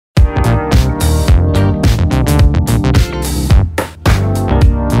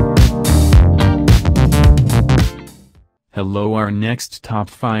Hello, our next top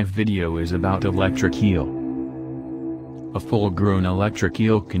 5 video is about electric eel. A full-grown electric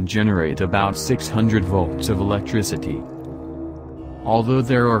eel can generate about 600 volts of electricity. Although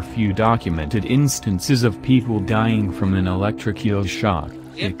there are few documented instances of people dying from an electric eel shock,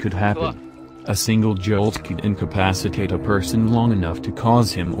 it could happen. A single jolt could incapacitate a person long enough to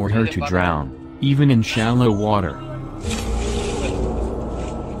cause him or her to drown, even in shallow water.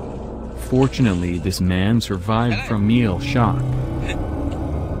 Fortunately, this man survived from eel shock.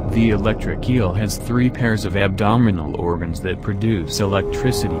 The electric eel has 3 pairs of abdominal organs that produce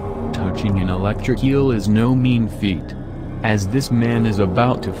electricity. Touching an electric eel is no mean feat. As this man is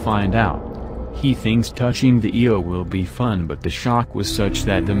about to find out. He thinks touching the eel will be fun, but the shock was such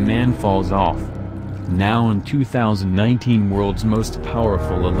that the man falls off. Now in 2019, world's most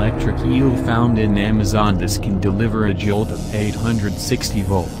powerful electric eel found in Amazon. This can deliver a jolt of 860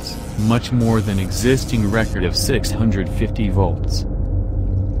 volts, much more than existing record of 650 volts.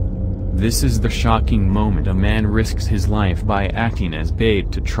 This is the shocking moment. A man risks his life by acting as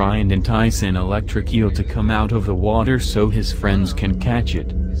bait to try and entice an electric eel to come out of the water so his friends can catch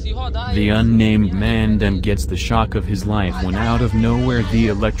it. The unnamed man then gets the shock of his life when out of nowhere the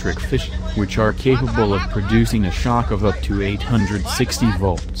electric fish, which are capable of producing a shock of up to 860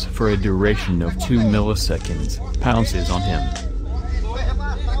 volts for a duration of 2 milliseconds, pounces on him.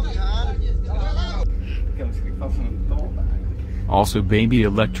 Also, baby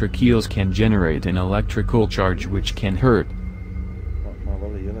electric eels can generate an electrical charge which can hurt.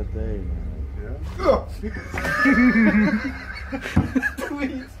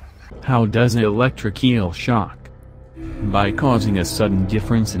 How does an electric eel shock? By causing a sudden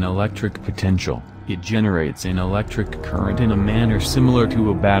difference in electric potential, it generates an electric current in a manner similar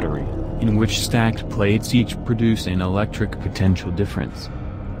to a battery, in which stacked plates each produce an electric potential difference.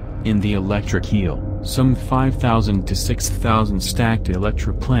 In the electric eel, some 5,000 to 6,000 stacked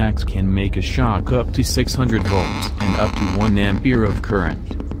electric plaques can make a shock up to 600 volts and up to 1 ampere of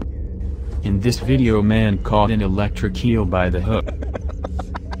current. In this video, man caught an electric eel by the hook.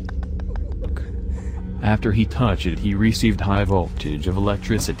 After he touched it, he received high voltage of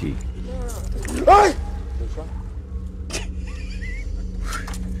electricity.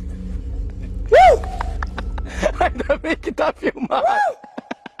 Ainda bem que tá filmado.